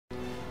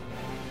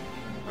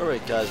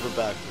Alright guys, we're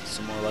back with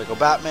some more Lego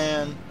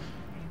Batman.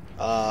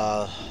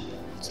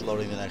 It's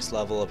loading the next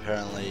level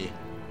apparently.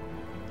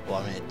 Well,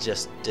 I mean it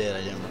just did,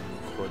 I didn't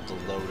record the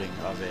loading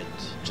of it,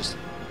 just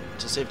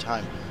to save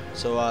time.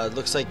 So it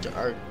looks like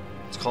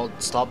it's called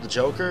Stop the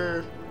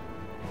Joker.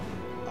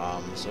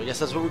 So I guess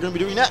that's what we're going to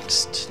be doing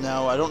next.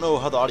 Now, I don't know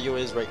how the audio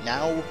is right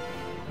now.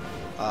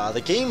 The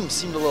game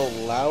seemed a little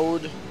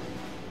loud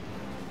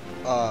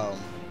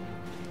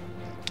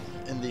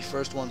in the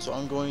first one, so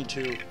I'm going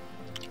to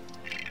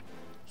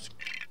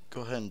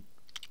go ahead and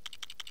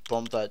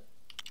bump that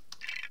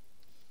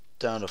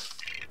down to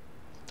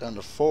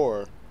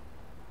 4.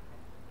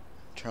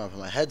 Turn off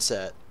my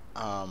headset.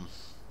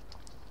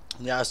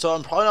 Yeah, so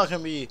I'm probably not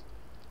gonna be.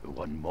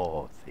 One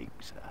more thing,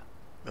 sir.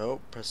 Oh,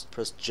 press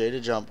J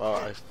to jump.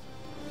 Oh,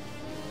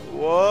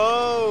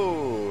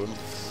 whoa!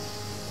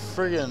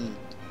 Friggin'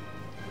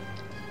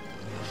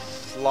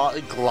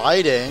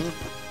 gliding.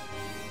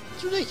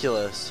 It's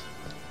ridiculous.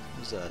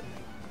 What's that?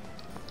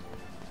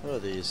 What are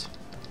these?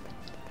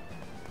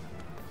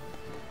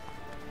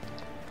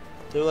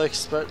 They're like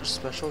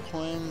special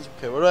coins.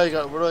 Okay, where do I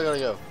got? Where do I gotta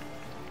go?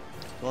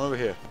 Going over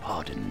here.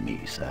 Pardon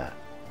me, sir.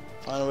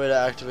 Find a way to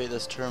activate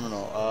this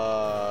terminal.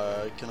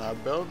 Can I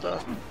build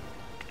that?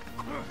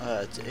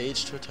 It's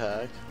H to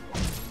attack.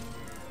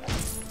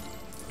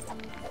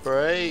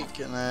 Break,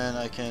 and then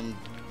I can.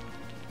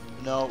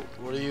 No,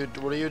 what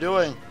are you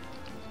doing?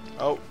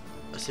 Oh,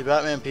 I see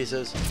Batman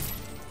pieces.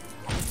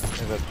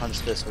 If I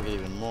punch this, we'll get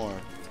even more.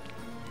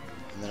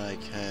 And then I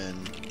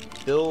can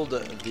build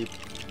the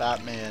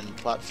Batman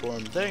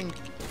platform thing.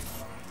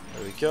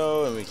 There we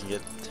go, and we can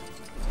get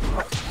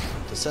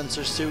the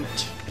sensor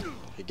suit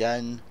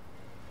again.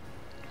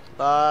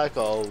 Like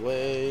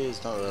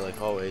always. Not really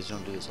like always, you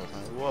don't do this all the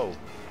time. Whoa.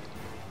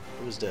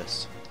 What is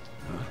this?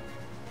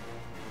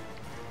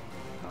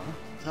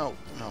 No,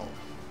 no.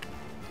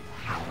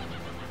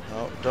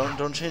 No,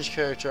 don't change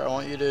character. I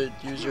want you to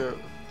use your.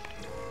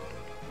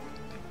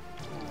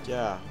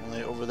 Yeah,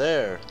 only over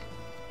there.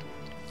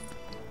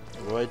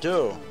 What do I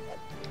do?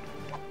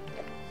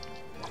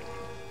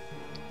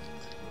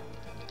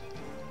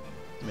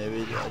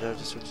 Maybe I'd have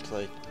to switch to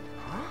like.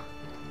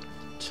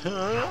 They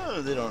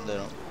don't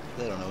know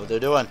what they're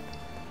doing.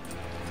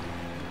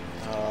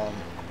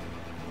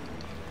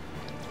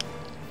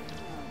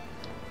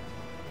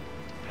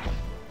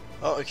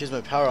 Oh, I used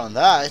my power on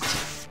that.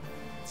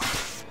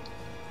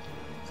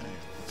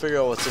 Figure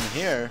out what's in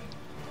here.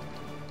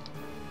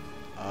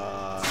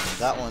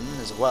 That one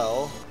as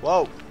well.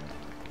 Whoa!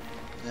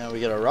 Now we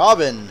get a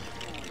Robin.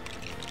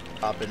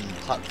 Robin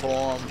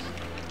platform.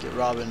 Get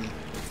Robin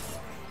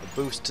a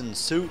boosting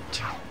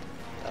suit.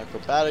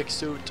 Acrobatic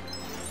suit.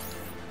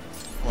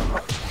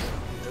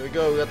 There we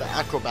go, we got the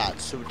acrobat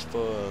suit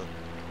for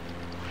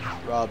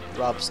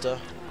Robster.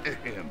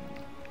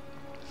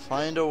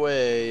 Find a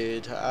way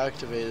to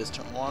activate this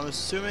turn. Well, I'm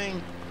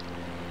assuming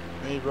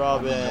we need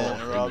Robin,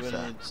 and Robin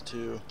needs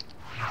to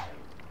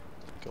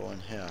go in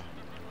here.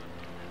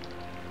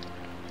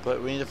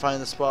 But we need to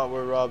find the spot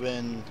where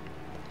Robin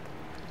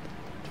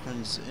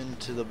turns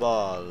into the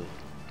ball.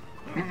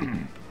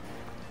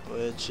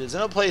 Which is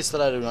in a place that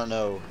I do not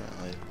know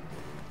currently.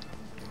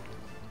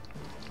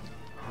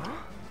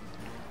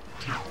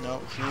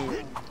 No,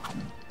 you.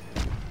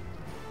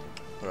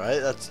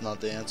 Alright, that's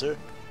not the answer.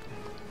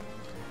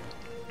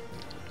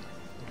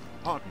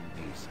 Pardon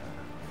me, sir.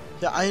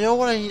 Yeah, I know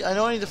what I need. I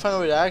know I need to find a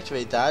way to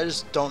activate that. I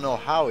just don't know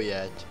how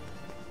yet.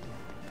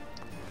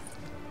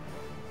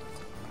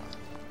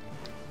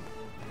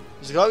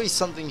 There's gotta be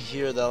something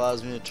here that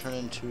allows me to turn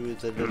into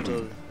the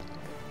virtual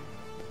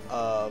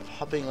of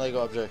hopping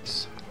Lego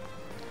objects.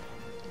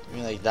 You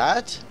mean like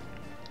that?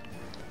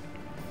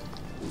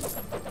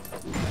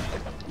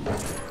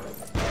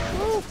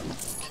 Woo!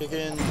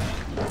 Kicking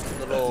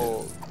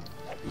little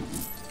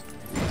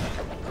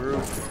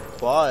group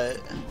butt.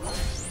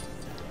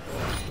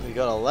 We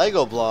got a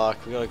Lego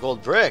block. We got a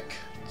gold brick.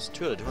 It's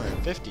 2 out of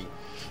 250.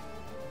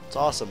 It's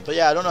awesome. But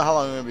yeah, I don't know how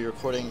long I'm gonna be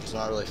recording because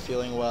I'm not really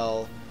feeling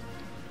well.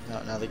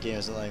 Now the game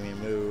isn't letting me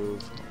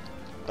move.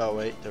 Oh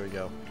wait, there we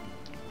go.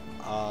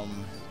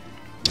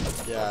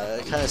 Yeah,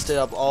 I kind of stayed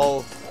up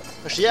all.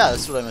 Actually, yeah,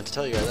 that's what I meant to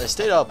tell you guys. I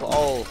stayed up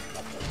all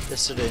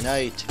yesterday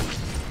night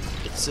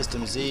with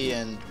System Z,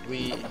 and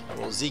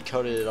Z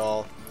coded it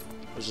all.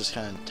 I was just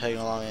kind of tagging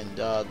along, and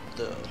the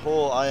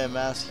whole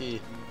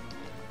IMASCII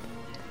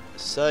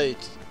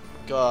site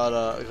got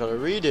a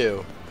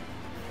redo,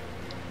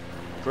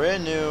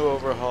 brand new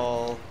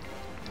overhaul.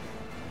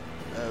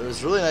 It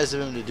was really nice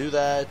of him to do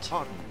that.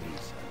 Pardon me,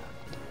 sir.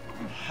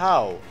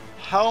 How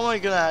am I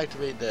gonna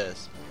activate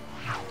this?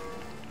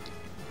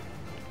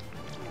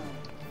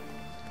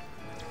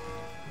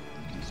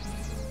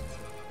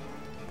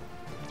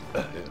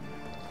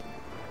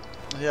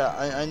 Yeah,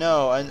 I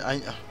know.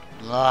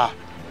 Ah.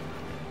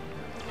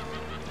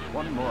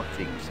 One more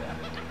thing, sir.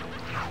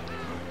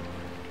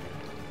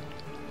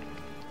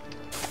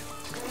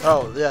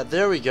 Oh, yeah,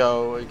 there we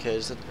go. Okay,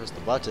 just have to press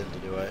the button to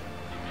do it.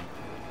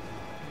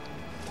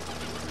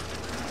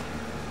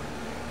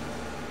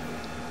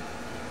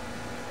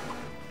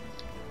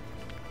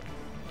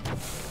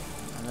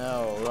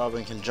 now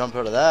Robin can jump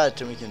out of that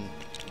and we can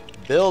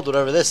build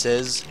whatever this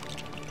is.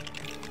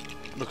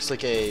 Looks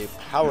like a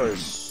power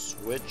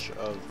switch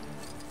of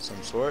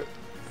some sort.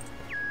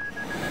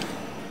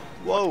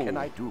 Whoa! What can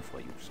I do for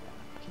you, sir?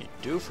 What can you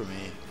do for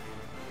me?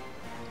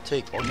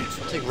 Take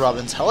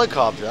Robin's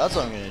helicopter. That's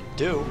what I'm gonna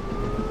do.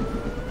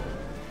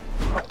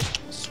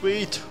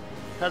 Sweet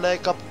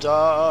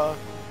helicopter.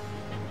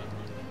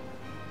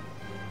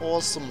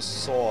 Awesome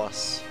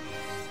sauce.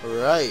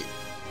 Right.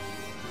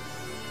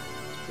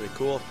 Pretty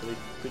cool.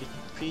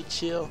 Pretty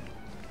chill.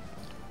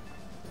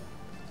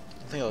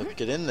 I think I'll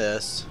get in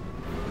this.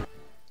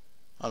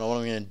 I don't know what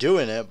I'm gonna do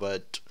in it,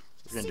 but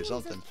we're gonna do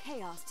something. Of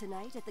chaos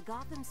tonight at the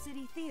Gotham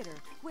City Theater,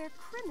 where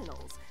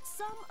criminals,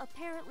 some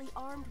apparently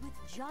armed with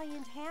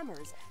giant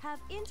hammers, have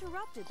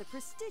interrupted the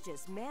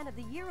prestigious Man of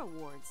the Year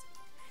awards.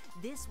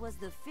 This was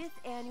the 5th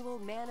annual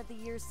Man of the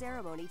Year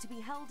ceremony to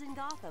be held in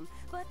Gotham,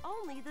 but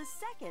only the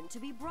 2nd to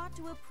be brought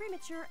to a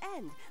premature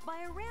end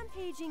by a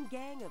rampaging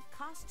gang of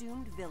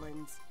costumed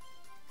villains.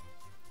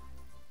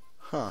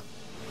 Huh.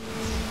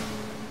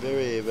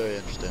 Very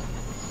interesting.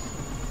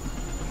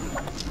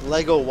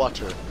 Lego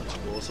water. That's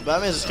cool. So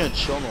Batman's just gonna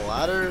chill on the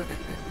ladder.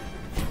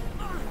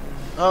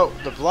 Oh,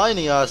 they're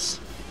blinding us.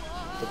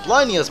 They're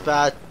blinding us,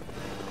 Bat.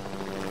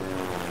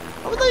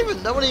 How would they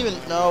even? That wouldn't even.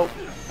 No.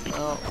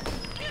 No.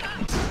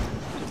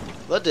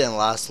 That didn't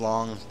last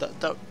long.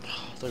 There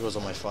goes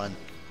all my fun.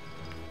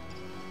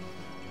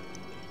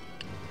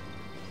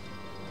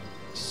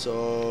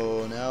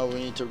 So now we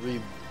need to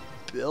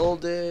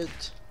rebuild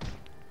it.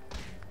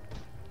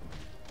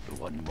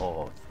 One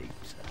more thing,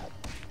 sir.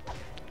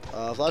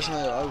 Flashing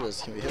light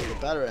objects can be hit with a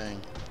batarang.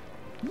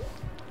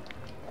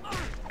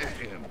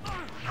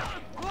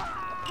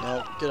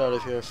 No, get out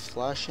of here.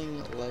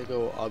 Flashing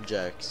Lego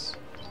objects.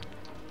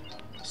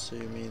 So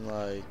you mean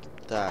like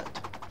that?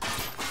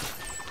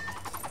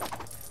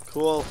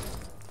 Cool.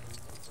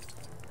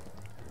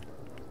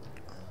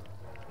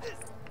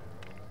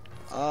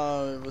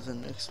 With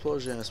an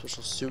explosion, a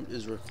special suit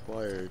is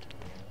required.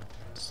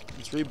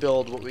 Let's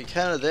rebuild what we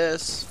can of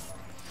this.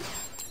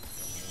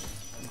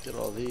 Get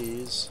all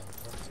these.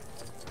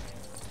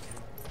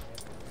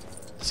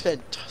 This guy,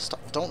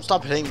 don't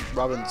stop hitting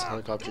Robin's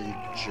helicopter, you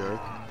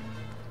jerk.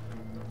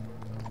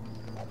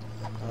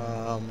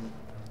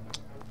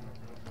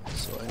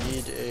 So I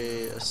need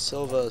a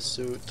Silva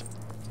suit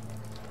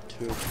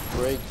to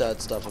break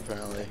that stuff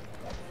apparently.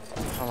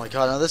 Oh my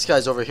god, now this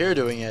guy's over here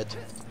doing it.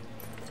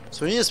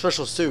 So we need a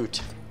special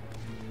suit.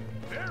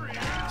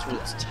 That's what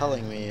it's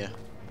telling me.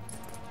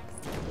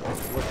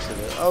 Looks of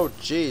it. Oh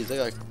jeez, they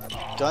got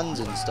guns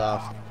and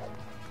stuff.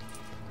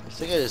 I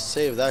think I just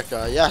saved that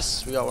guy.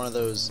 Yes, we got one of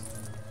those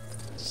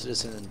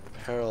citizen in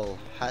peril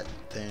hat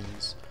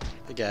things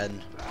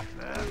again.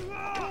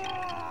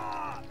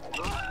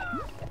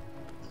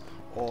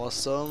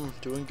 Awesome,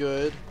 doing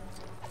good.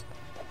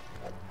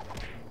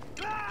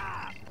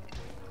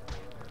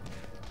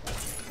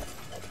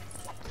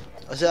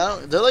 I see.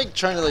 They're like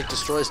trying to like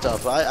destroy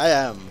stuff. I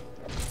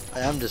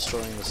am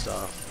destroying the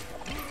stuff.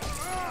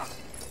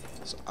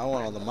 So I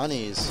want all the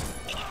monies.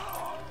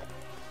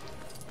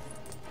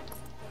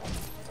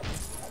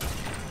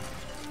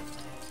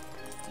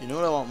 You know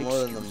what I want more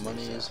than the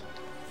monies?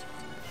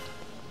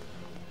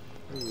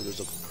 Ooh, there's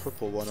a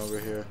purple one over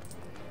here.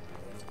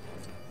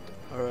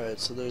 Alright,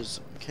 so there's...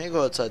 Can't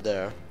go outside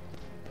there.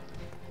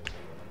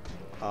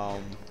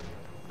 An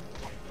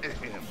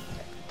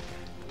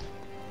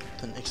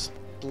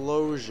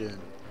explosion.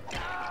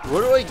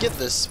 Where do I get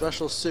this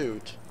special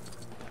suit?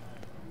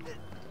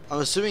 I'm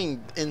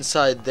assuming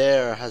inside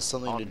there has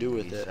something to do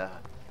with it.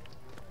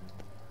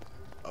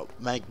 Oh,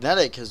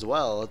 magnetic as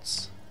well.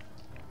 That's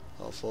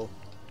helpful.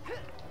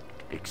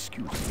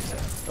 Excuse me, sir.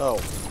 Oh.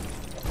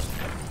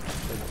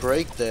 I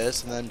break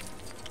this and then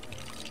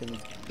can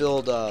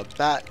build a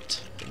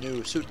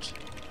new suit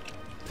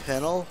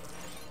panel.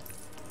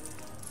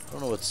 I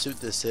don't know what suit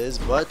this is,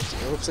 but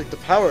it looks like the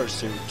power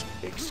suit.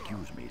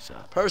 Excuse me,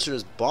 sir. Power suit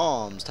is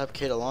bombs. Tap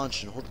K to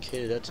launch and hold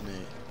K to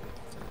detonate.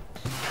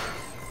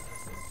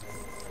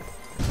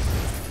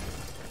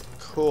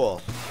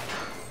 Cool.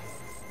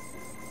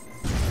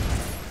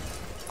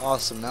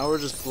 Awesome. Now we're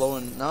just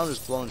blowing. Now I'm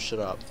just blowing shit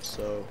up.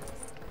 So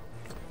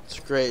it's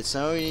great. So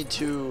now we need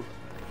to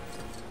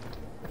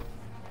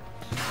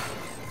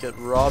get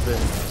Robin's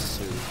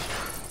suit.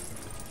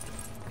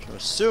 Which I'm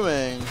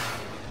assuming.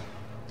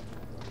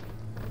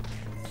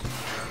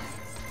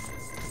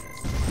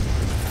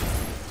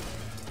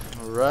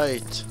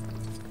 Alright.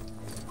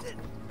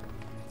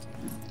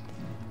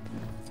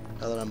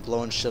 Now that I'm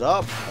blowing shit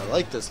up, I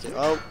like this game.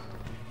 Oh.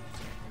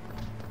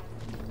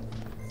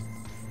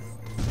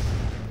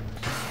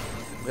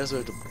 I guess we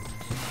have to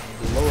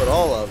blow it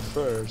all up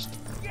first.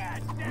 I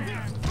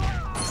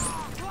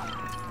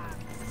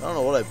don't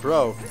know what I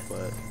broke,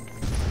 but...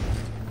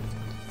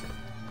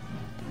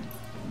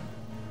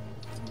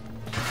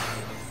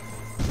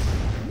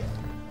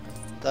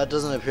 that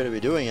doesn't appear to be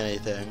doing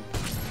anything.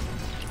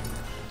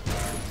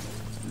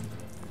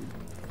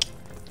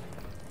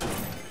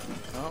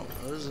 Oh,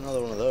 there's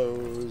another one of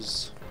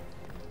those.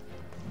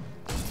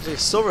 There's like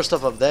silver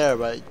stuff up there,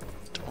 but I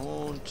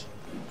don't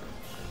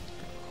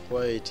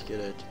quite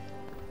get it.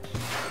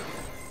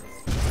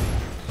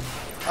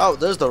 Oh,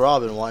 there's the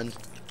Robin one.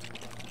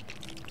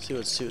 See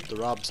what suit the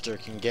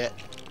Robster can get.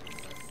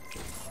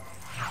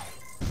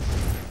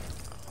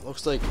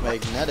 Looks like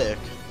magnetic.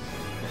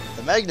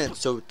 The magnet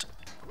suit.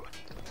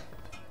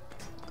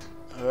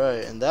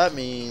 Alright, and that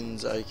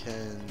means I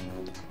can...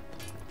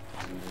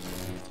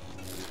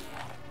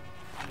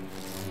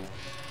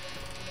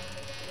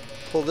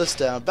 pull this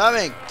down.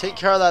 Batman, take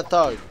care of that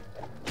thug.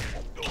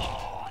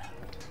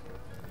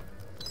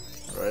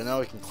 Alright,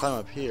 now we can climb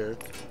up here.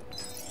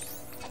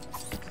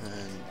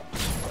 And...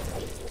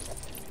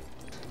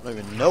 I don't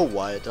even know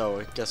why it... oh,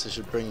 I guess I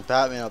should bring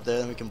Batman up there,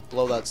 then we can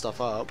blow that stuff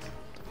up.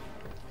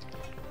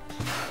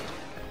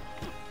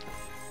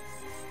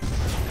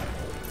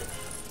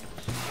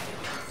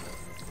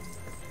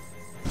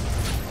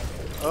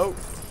 Oh.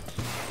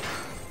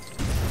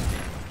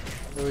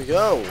 There we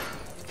go.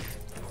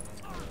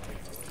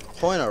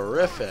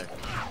 Pointerific.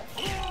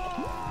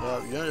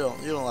 Well,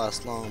 you don't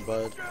last long,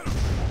 bud. I'm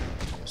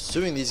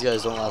assuming these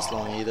guys don't last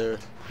long either.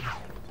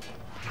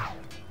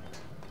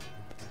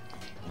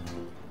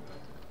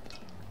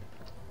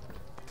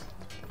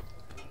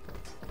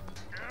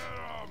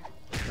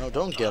 No,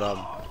 don't get them.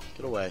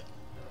 Get away.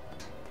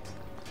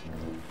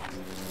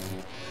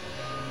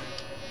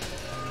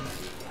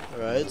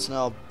 Alright, so now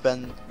I'll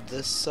bend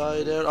this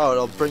side out. Oh,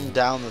 it'll bring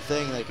down the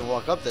thing and I can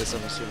walk up this,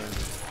 I'm assuming.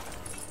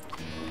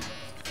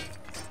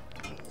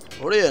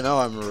 What do you know?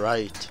 I'm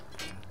right.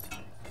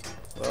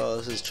 Well,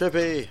 this is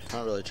trippy.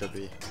 Not really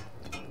trippy.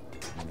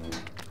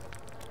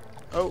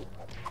 Oh.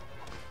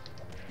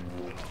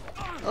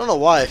 I don't know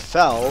why I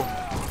fell.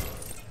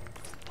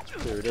 It's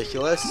pretty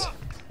ridiculous.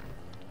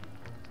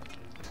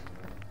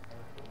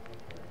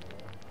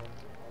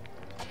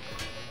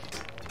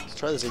 Let's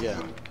try this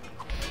again.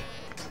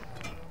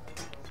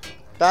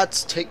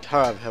 Bats, take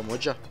care of him,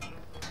 would ya?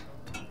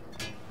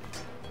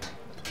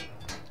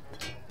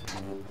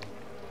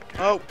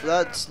 Oh,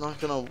 that's not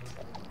gonna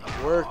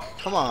work.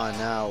 Come on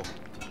now.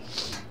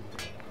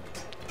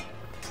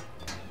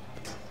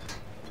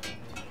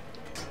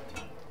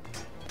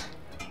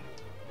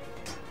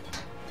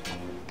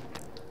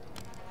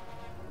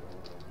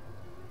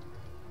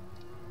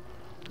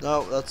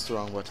 No, that's the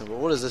wrong button, but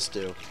what does this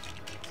do?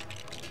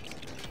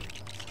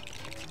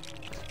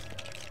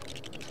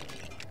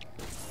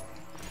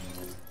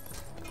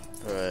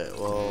 Alright,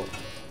 well...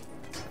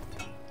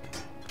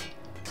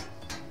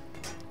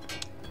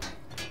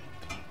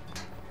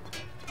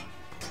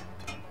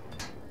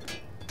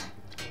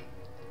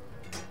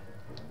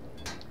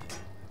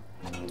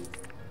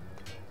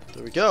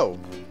 there we go.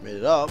 Made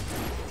it up.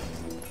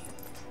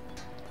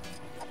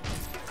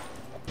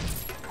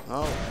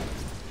 Oh.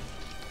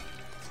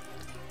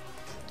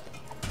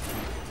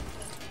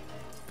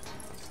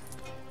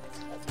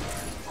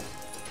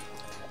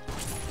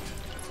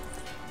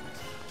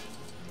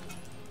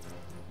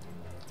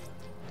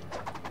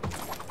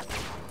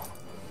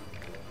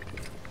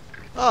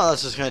 Oh,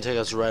 that's just gonna take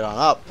us right on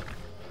up.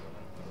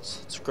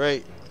 It's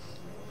great.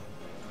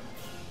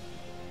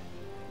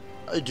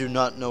 I do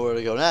not know where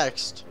to go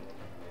next.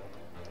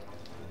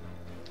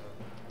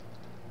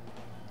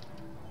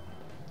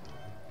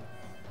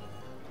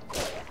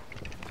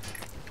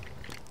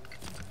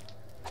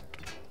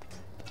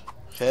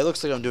 Okay, it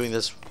looks like I'm doing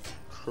this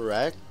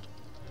correct.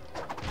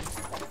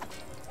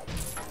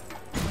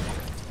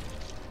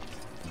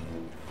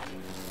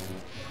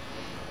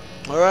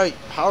 Alright,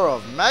 power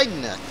of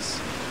magnets.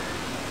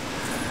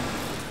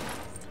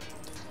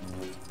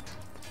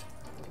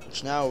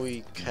 Which now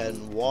we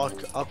can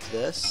walk up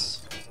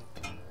this.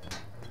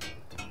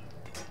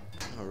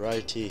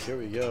 Alrighty, here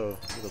we go.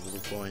 Look at the blue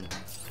coin.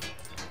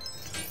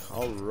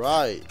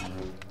 Alright.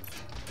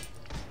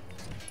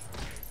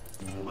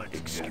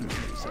 Excuse me,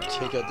 sir.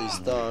 Take out these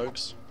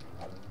thugs.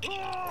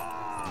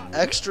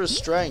 Extra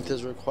strength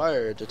is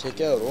required to take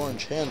out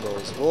orange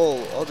handles.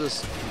 Well, I'll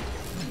just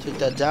take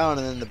that down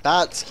and then the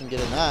bats can get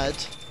in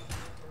that.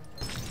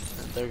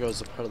 And there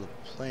goes a part of the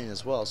plane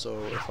as well. So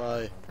if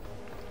I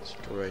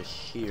just go right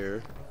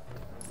here,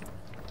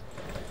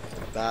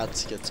 the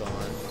bats gets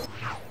on.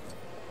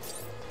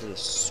 Hit a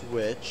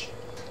switch.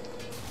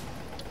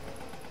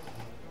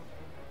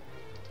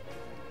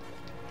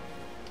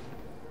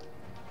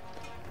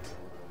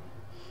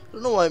 I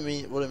don't know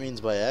what it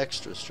means by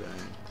extra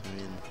strength. I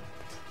mean,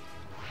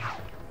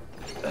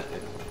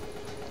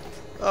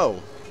 oh,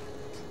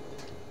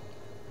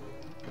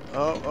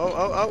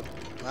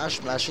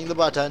 mashing the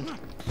button.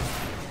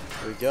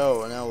 There we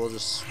go. And now we'll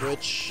just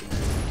switch.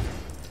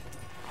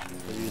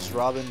 We'll use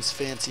Robin's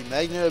fancy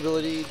magnet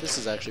ability. This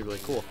is actually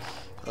really cool.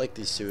 I like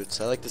these suits.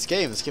 I like this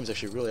game. This game's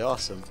actually really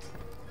awesome.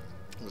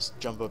 Let's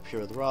jump up here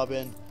with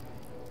Robin.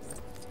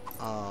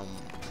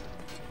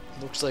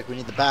 Looks like we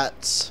need the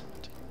bats.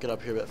 Get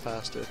up here a bit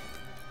faster.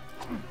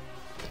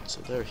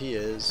 So there he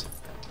is.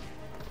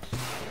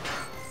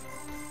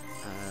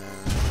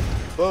 And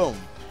boom.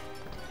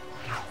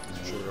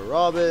 Shoot a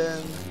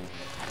Robin.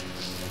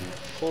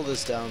 Pull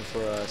this down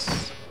for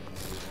us.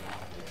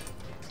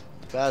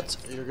 Bats,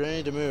 you're going to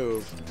need to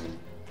move.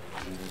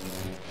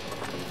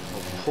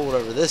 We'll pull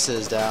whatever this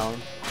is down.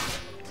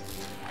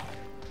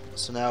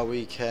 So now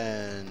we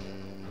can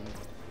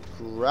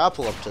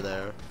grapple up to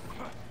there.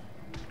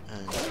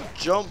 And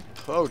jump.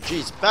 Oh,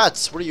 jeez.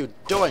 Bats, what are you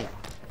doing?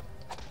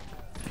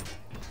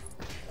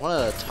 One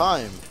at a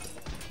time.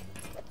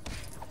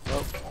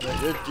 Oh,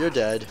 you're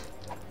dead.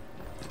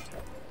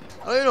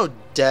 I don't even know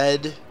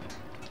dead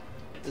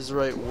is the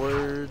right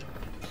word.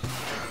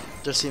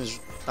 Just seems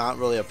not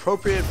really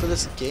appropriate for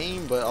this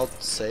game, but I'll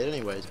say it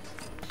anyways.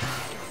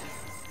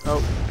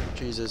 Oh,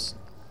 Jesus.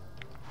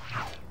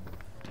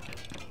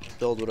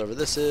 Build whatever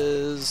this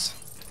is.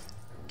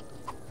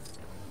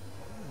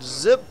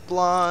 Zip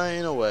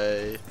line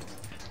away.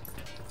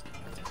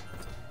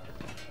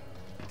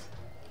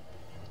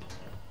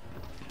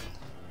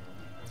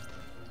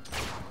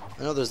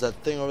 I know there's that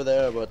thing over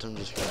there, but I'm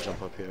just gonna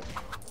jump up here.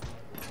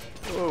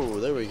 Oh,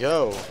 there we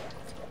go.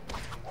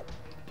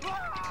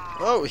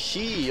 Oh,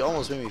 he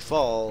almost made me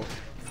fall.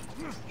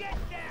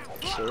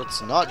 So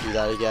let's not do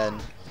that again.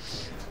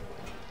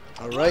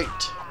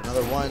 Alright,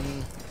 another one.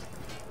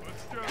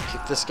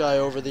 Kick this guy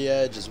over the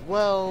edge as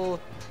well.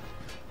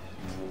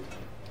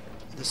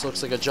 This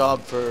looks like a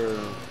job for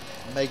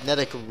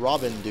Magnetic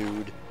Robin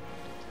dude.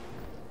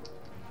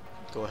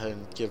 Go ahead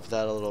and give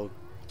that a little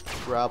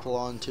grapple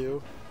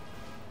onto.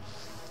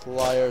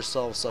 Fly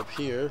ourselves up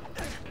here.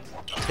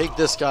 Take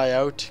this guy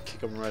out.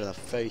 Kick him right in the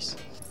face.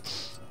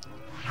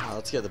 Now,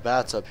 let's get the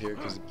bats up here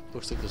because it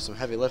looks like there's some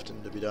heavy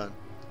lifting to be done.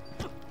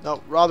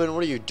 No, Robin,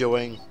 what are you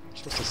doing? You're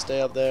supposed to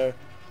stay up there.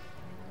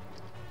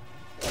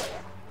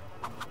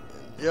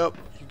 Yep,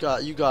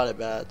 you got it,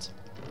 bats.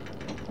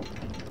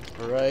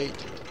 Alright.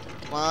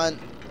 Come on.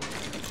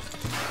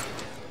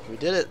 We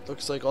did it.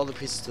 Looks like all the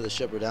pieces to the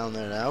ship are down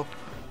there now.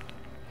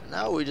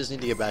 Now we just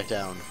need to get back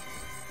down.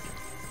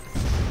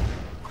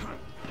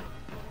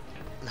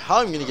 And how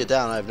I'm gonna get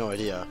down, I have no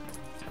idea.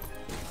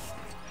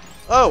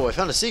 Oh, I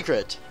found a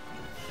secret.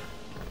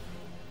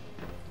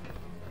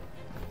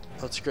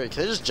 That's great.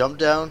 Can I just jump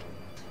down?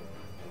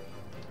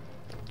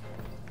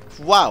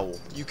 Wow,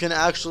 you can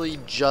actually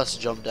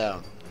just jump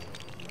down.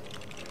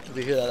 If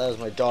you hear that, that was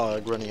my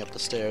dog running up the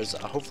stairs.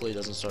 Hopefully it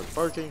doesn't start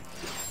barking.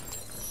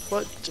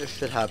 But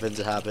if it happens,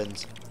 it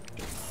happens.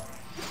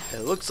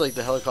 It looks like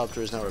the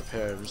helicopter is now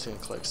repaired. I'm just going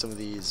to collect some of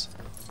these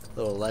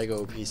little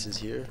Lego pieces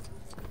here.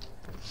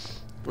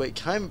 Wait,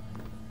 can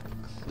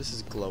I... This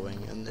is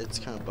glowing, and it's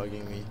kind of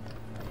bugging me.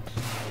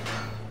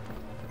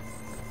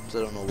 Because I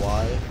don't know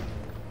why.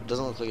 It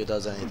doesn't look like it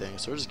does anything,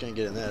 so we're just going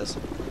to get in this.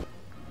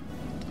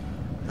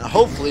 Now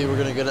hopefully we're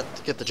going to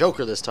get the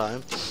Joker this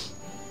time.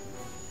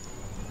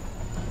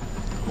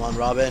 Come on,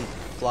 Robin.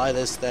 Fly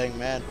this thing,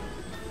 man.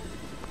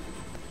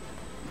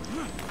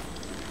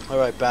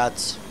 Alright,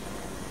 bats.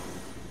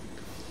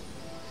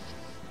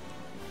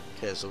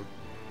 Okay, so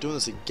doing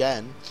this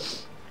again.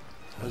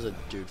 There's a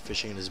dude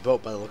fishing in his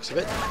boat by the looks of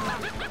it.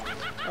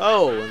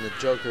 Oh, and the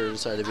Joker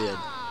decided to be a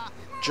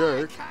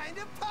jerk. Kind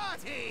of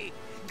party.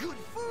 Good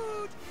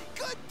food,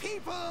 good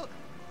people,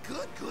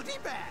 good goodie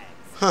bags.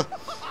 Huh.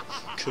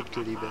 Good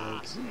goodie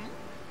bags.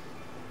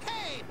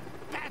 Hey,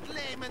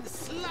 Batlame and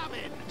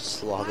Slobbin.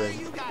 Slobbin. Why are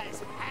you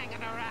guys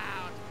hanging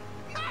around?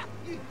 Ha!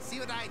 You see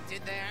what I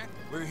did there?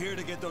 We're here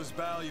to get those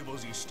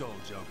valuables you stole,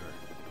 Joker.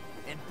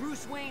 And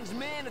Bruce Wayne's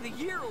Man of the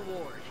Year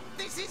award.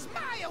 This is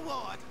my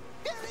award.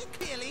 Very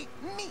clearly,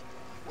 me.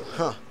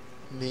 Huh.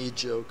 Me,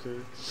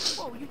 Joker.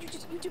 Whoa, you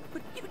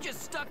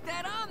just stuck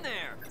that on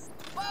there.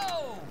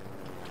 Whoa!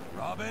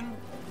 Robin,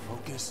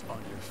 focus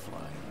on your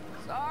flying.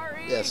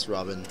 Sorry. Yes,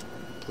 Robin.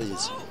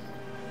 Please.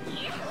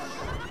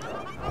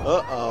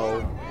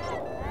 Uh-oh.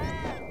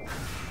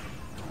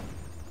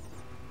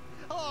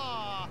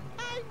 Oh,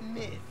 I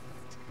missed.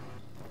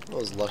 That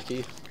was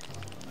lucky.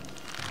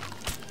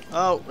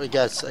 Oh, I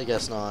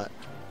guess not.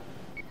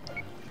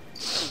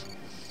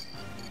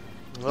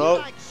 You Oh,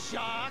 like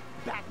shark,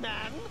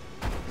 Batman?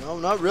 no,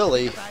 not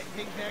really. I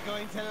think they're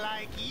going to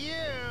like you.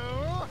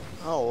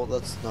 Oh, well,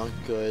 that's not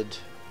good.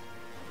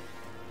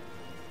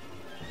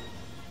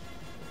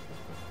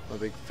 I'm a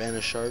big fan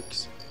of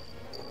sharks.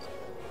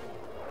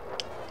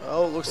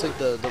 Oh, looks like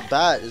the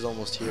bat is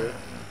almost here.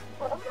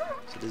 So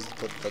it is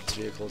what that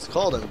vehicle is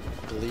called, I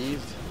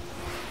believe.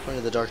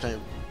 According to the Dark Knight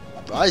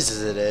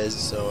Rises it is,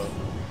 so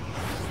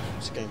I'm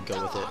just gonna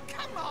go with it. Oh,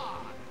 come on.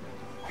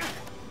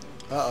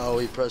 Uh-oh,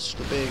 he pressed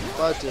the big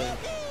button.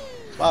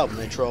 Wow,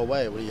 Nitro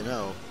away, what do you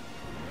know?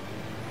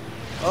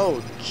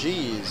 Oh,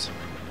 jeez.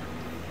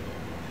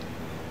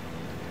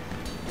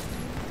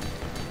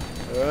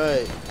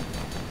 Alright.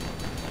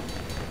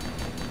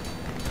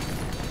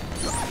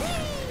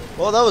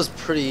 Well, that was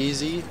pretty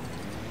easy.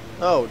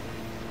 Oh,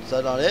 is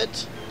that not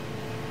it?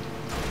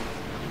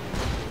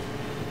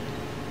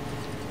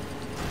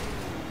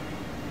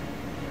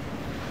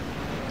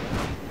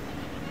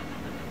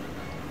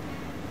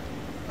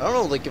 I don't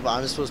know, like, if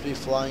I'm supposed to be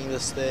flying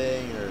this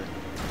thing, or...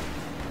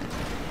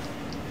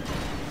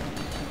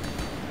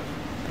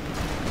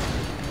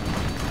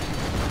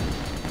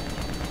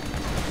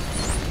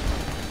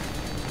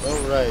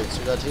 Alright, so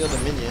we gotta take out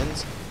the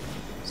minions.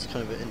 Just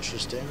kind of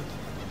interesting.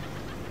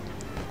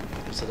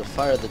 So to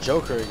fire the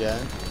Joker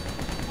again.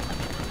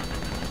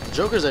 The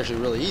Joker's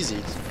actually really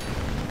easy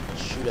to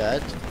shoot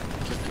at.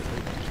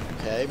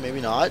 Okay,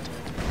 maybe not.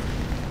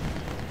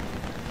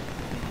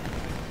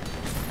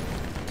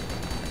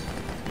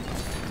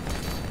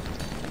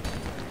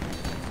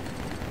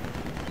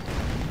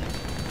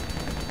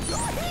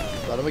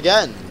 Got him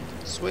again.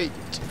 Sweet.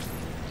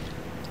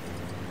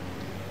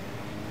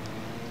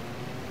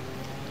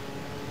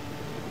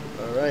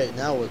 Alright,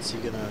 now what's he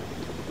gonna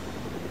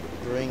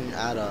bring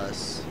at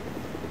us?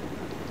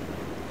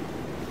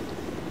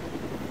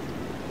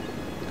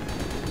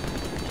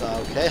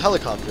 Okay,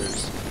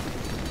 helicopters.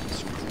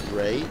 That's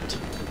great.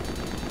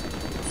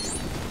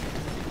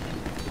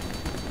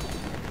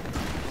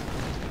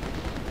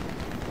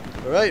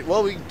 Alright,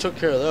 well, we took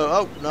care of those.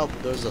 Oh, no,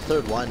 there's a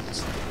third one.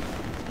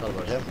 Forgot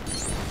about him.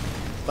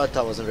 But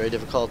that wasn't very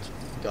difficult.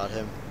 Got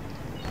him.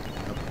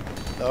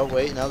 Oh,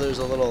 wait, now there's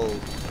a little...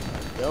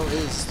 Oh, it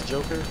is the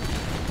Joker?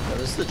 Oh,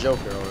 this is the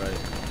Joker, alright.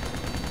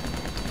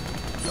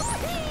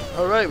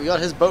 Alright, we got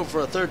his boat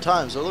for a third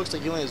time, so it looks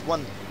like he only has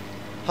 1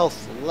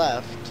 health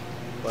left.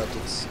 But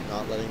it's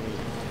not letting me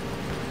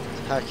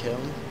attack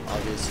him,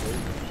 obviously.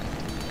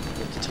 We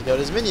have to take out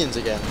his minions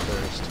again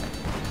first.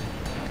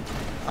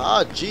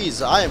 Ah,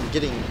 jeez, I am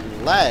getting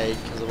lag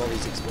because of all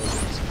these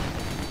explosions.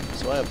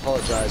 So I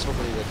apologize.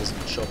 Hopefully that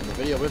doesn't show up in the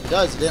video, but if it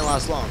does, it didn't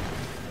last long.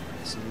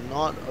 It's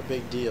not a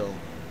big deal.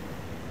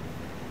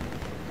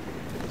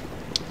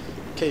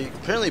 Okay,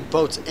 apparently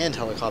boats and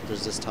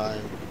helicopters this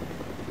time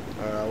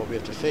are what we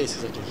have to face,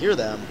 because I can hear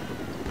them.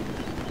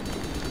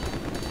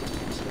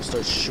 So we'll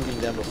start shooting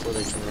them before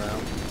they turn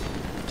around.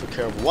 Took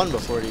care of one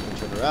before it even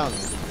turned around,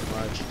 pretty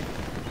much.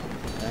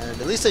 And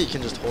at least you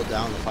can just hold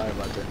down the fire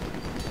button,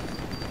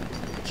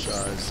 which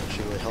is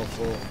actually really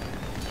helpful.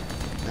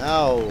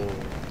 Now,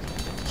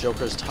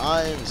 Joker's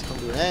time has come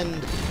to an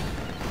end.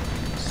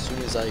 As soon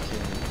as I can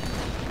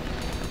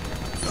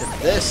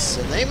get this,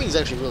 and the aiming is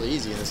actually really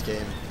easy in this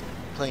game.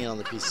 Playing it on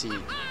the PC,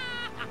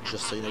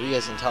 just so you know, you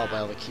guys can tell by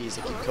all the keys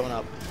that keep coming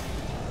up.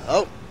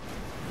 Oh!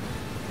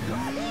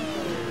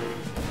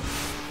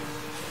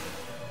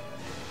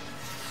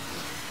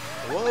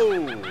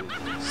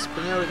 Whoa!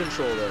 Spinning out of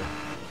control there.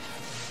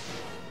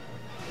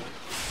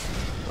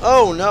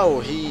 Oh no!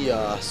 He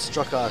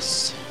struck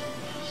us.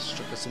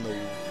 Struck us in the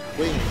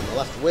wing, the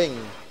left wing.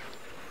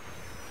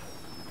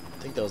 I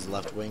think that was the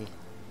left wing.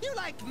 You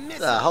like What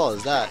the hell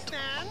is that?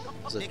 Batman?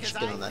 There's a Because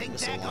spin I on that think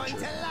missile they're going launcher.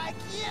 to like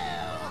you.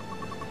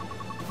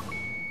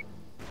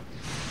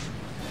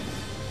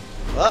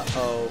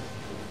 Uh-oh.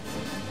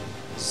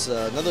 It's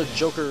another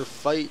Joker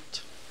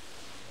fight.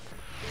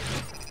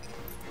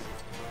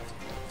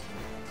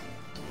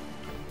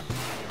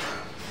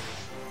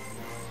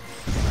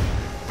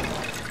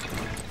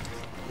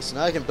 So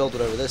now I can build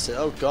whatever this is.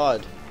 Oh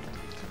god.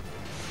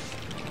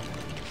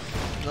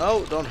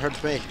 No, don't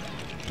hurt me.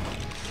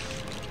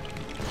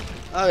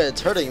 Okay,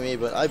 it's hurting me,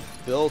 but I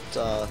built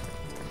cannon.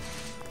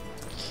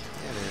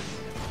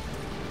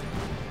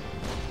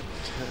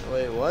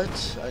 Wait,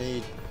 what?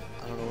 I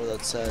don't know what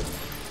that said.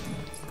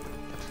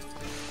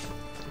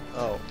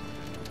 Oh.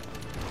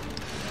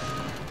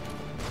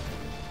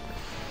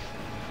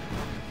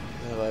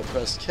 And if I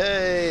press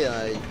K, and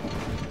I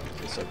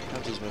guess I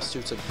have to use my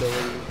suit's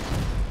ability.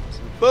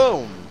 So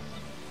boom!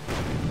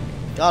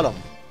 Got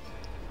him.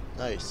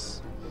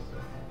 Nice.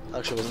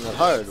 Actually, wasn't that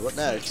hard. What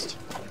next?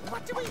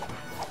 What do we...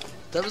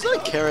 That was that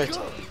a carrot.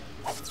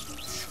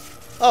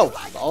 Oh,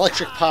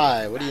 electric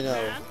pie. What do you know?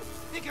 Batman?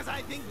 Because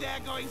I think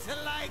they're going to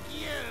like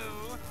you.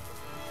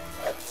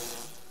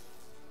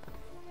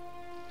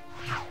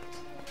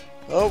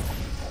 Oh.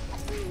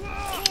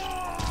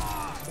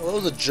 Well, that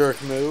was a jerk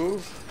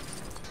move.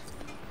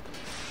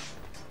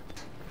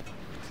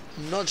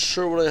 I'm not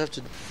sure what I have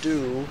to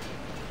do.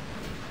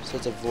 So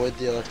let's avoid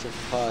the electric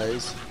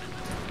pies.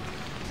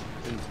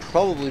 And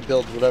probably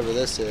build whatever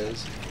this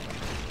is.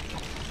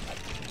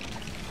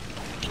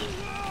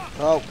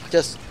 Oh, I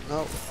guess,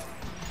 no.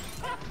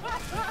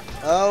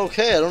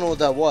 Okay, I don't know what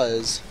that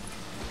was.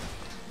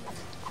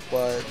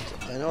 But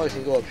I know I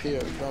can go up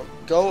here. No,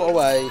 go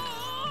away.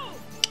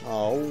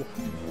 Oh.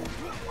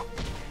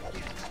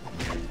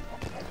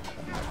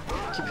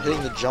 Keep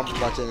hitting the jump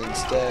button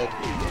instead. I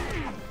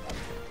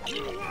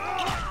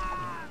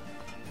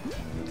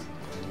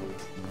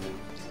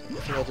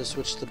think I have to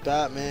switch to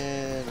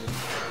Batman.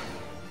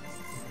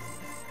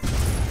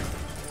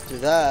 Do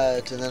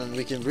that, and then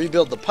we can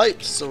rebuild the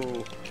pipes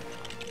so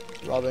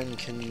Robin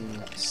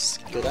can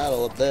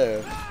skedaddle up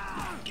there.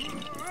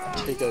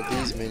 Take out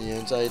these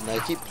minions. I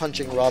keep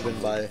punching Robin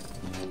by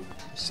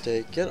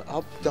mistake. Get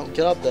up! Don't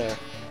get up there.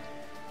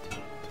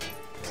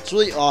 It's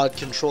really odd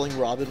controlling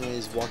Robin when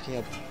he's walking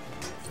up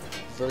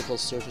vertical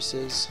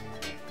surfaces.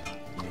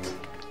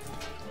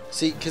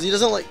 See, because he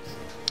doesn't like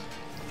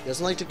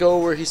to go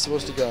where he's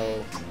supposed to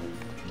go.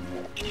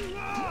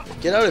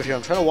 Get out of here!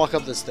 I'm trying to walk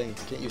up this thing.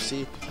 Can't you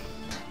see?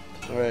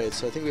 All right,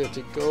 so I think we have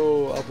to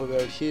go up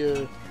about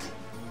here.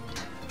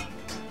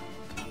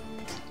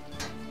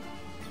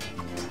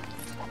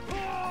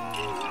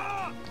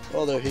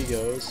 Well, there he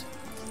goes.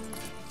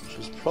 Which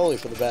was probably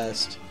for the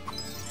best.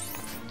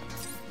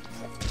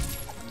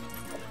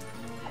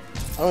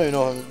 I don't even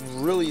know if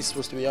I'm really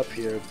supposed to be up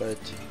here, but...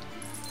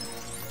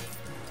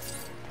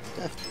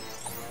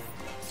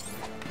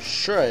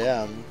 Sure I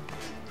am.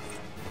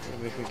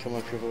 It'd make me come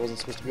up here if I wasn't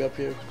supposed to be up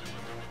here.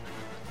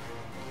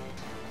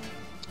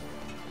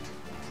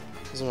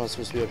 Because I'm not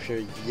supposed to be up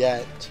here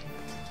yet.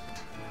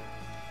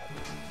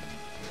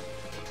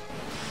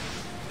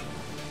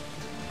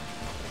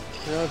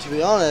 You know, to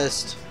be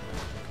honest,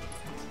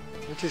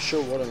 I'm not too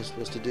sure what I'm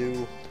supposed to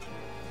do.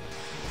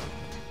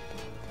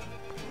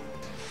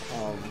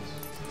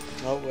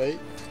 Oh wait.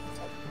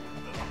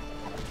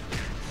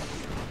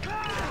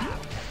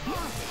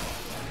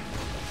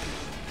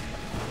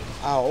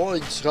 Ow, I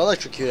just got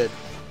electrocuted.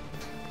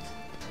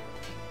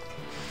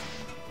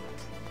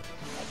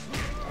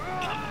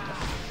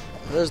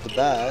 There's the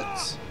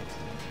bats.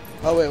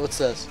 Oh wait, what's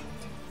this?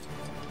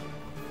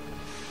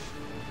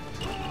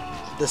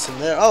 This in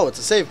there. Oh, it's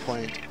a save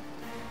point.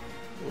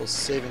 We'll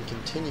save and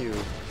continue.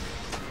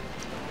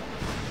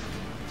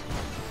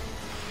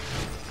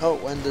 Oh,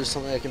 and there's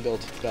something I can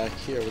build back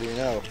here. What do you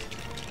know?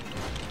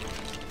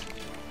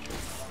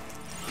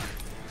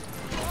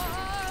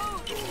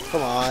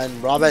 Come on,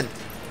 Robin.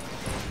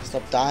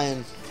 Stop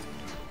dying.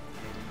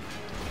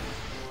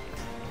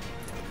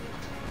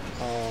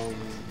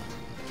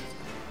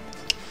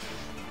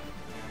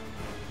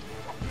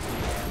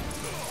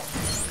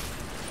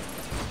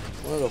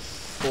 One out of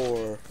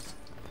 4.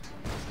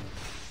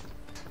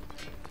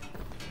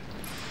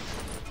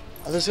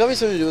 There's gotta be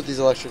something to do with these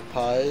electric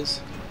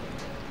pies.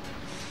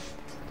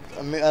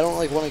 I mean, I don't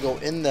like want to go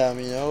in them,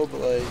 you know,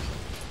 but like,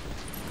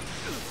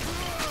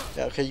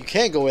 yeah, okay, you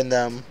can't go in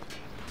them.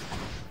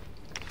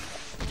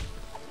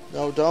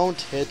 No, don't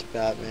hit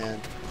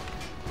Batman.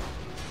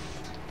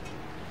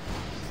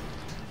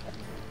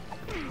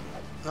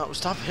 No,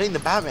 stop hitting the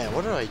Batman.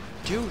 What did I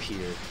do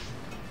here?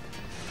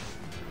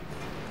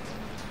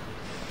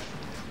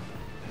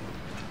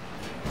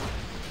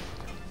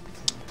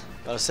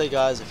 Gotta say,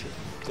 guys, if you're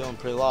feeling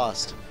pretty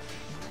lost,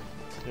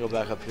 go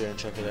back up here and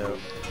check it out.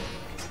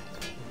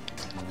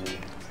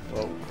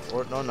 Well,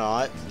 or no,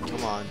 not.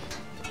 Come on.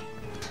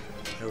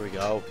 Here we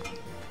go.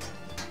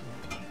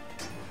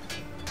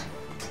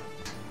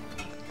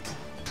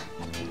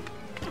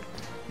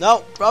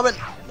 No, Robin!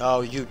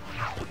 No, you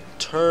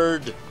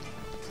turd.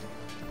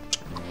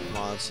 Come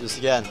on, let's do this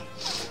again.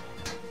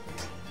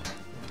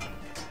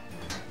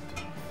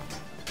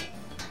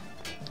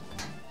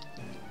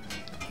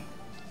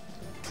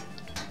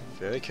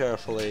 Very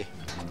carefully.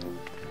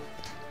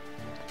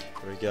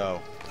 Here we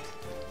go.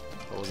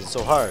 That wasn't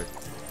so hard.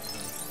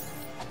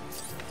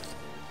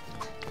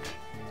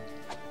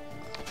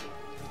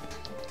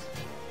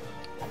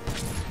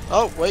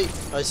 Oh, wait,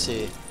 I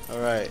see.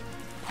 Alright.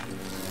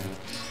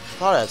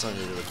 Thought I had something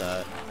to do with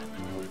that.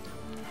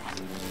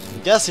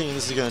 I'm guessing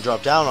this is gonna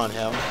drop down on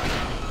him.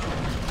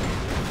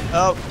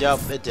 Oh, yep,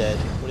 it did.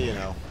 What do you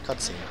know?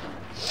 Cutscene.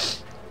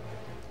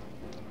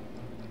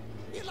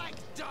 You like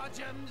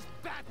dodgems,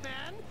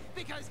 Batman?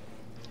 Because,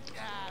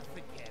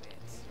 forget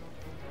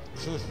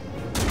it.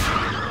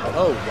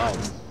 Oh, wow.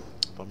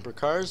 Bumper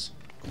cars?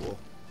 Cool.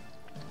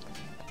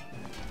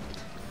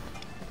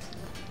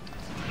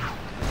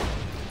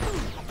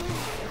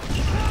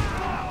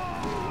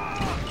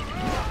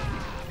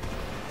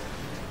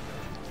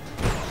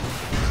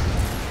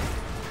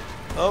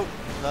 Oh,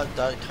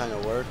 that kind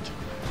of worked.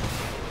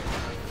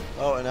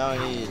 Oh, and now I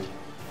need...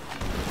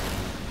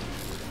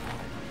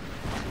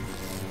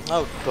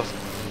 Oh,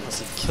 unless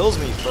he kills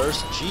me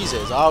first.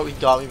 Jesus. Oh, he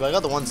got me, but I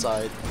got the one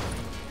side.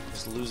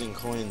 Just losing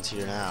coins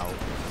here now.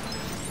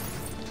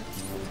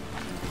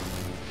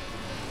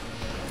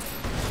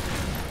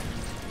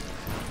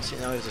 See,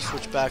 now we have to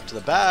switch back to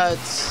the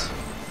bats.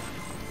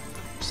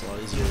 It's a lot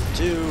easier to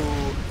do.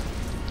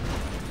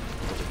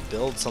 Have to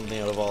build something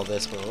out of all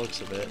this by the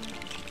looks of it.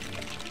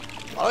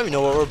 I don't even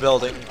know what we're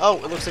building. Oh,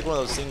 it looks like one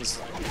of those things.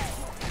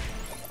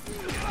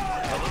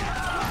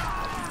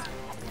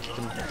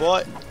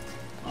 But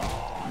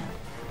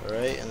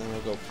alright, and then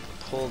we'll go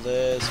pull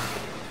this.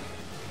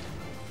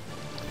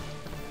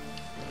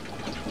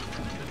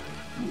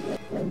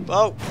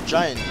 Oh,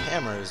 giant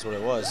hammer is what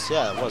it was.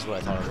 Yeah, that was what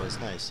I thought it was.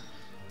 Nice.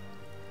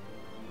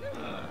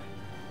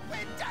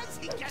 Where does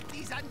he get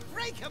these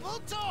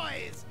unbreakable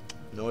toys?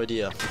 No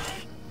idea.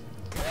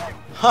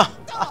 Ha!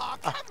 Oh,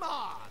 come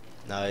on!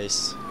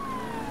 Nice.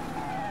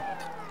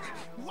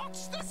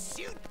 Watch the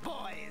suit,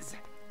 boys!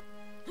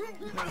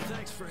 Well,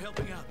 thanks for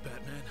helping out,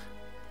 Batman.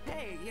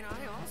 Hey, you know,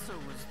 I also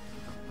was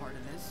a part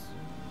of this.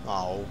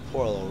 Oh,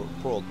 poor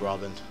old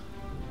Robin.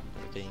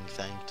 Getting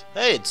thanked.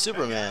 Hey, it's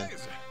Superman. Hey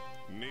guys,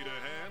 need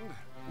a hand?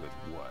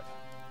 With what?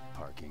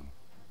 Parking?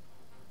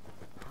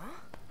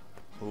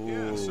 Ooh.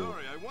 Yeah,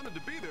 sorry, I wanted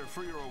to be there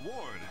for your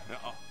award.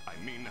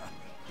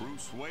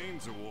 Bruce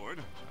Wayne's award.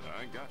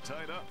 I got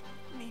tied up.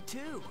 Me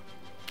too.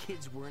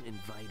 Kids weren't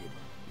invited.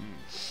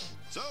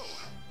 So,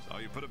 saw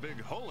you put a big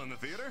hole in the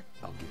theater?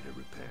 I'll get it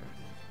repaired.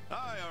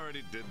 I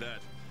already did that.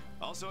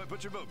 Also, I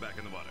put your boat back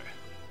in the water.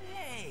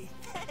 Hey,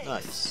 thanks.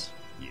 Nice.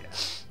 Yeah,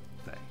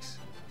 thanks.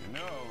 You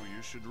know,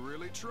 you should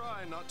really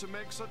try not to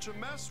make such a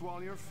mess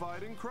while you're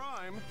fighting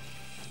crime.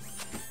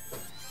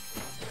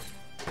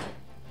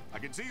 I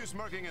can see you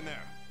smirking in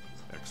there.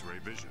 X-ray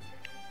vision.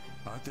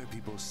 Aren't there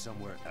people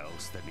somewhere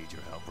else that need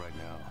your help right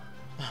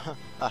now?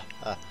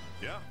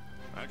 Yeah,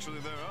 actually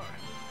there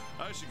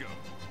are. I should go.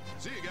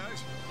 See you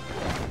guys.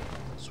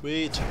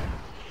 Sweet. Bye,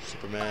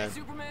 Superman.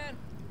 Superman.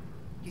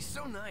 He's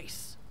so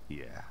nice.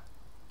 Yeah,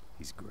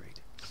 he's great.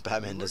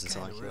 Batman doesn't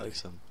sound like he kinda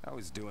likes him. I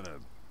was doing a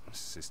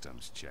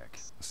systems check.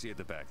 I'll see you at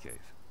the Batcave.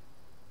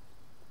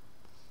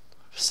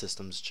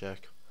 Systems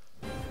check.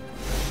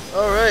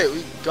 Alright,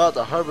 we got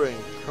the harboring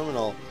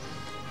criminal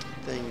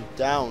thing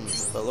down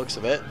by the looks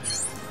of it.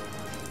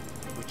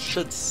 Which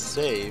should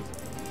save.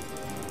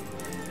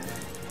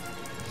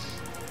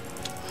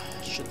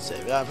 Should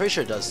save. Yeah, I'm pretty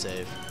sure it does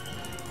save.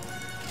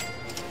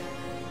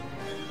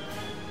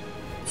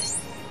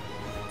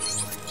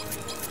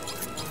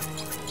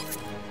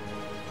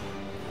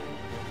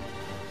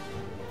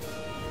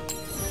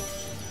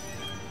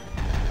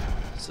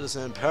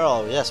 Citizen in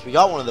Peril. Yes, we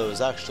got one of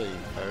those actually.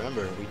 I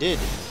remember we did.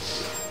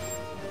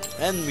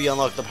 And we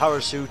unlocked the power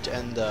suit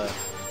and the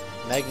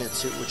magnet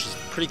suit, which is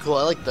pretty cool.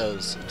 I like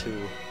those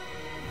too.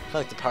 I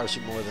like the power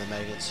suit more than the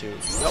magnet suit.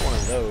 We got one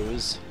of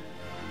those.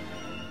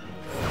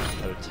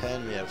 Out of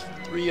 10, we have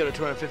 3 out of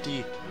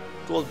 250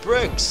 gold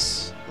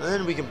bricks. And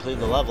then we complete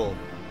the level.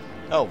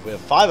 Oh, we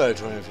have 5 out of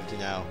 250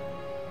 now.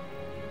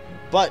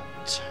 But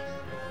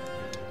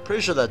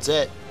pretty sure that's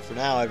it for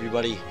now,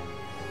 everybody.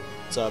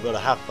 It's about a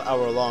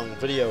half-hour long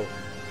video.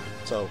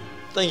 So,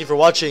 thank you for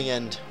watching,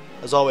 and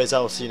as always, I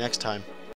will see you next time.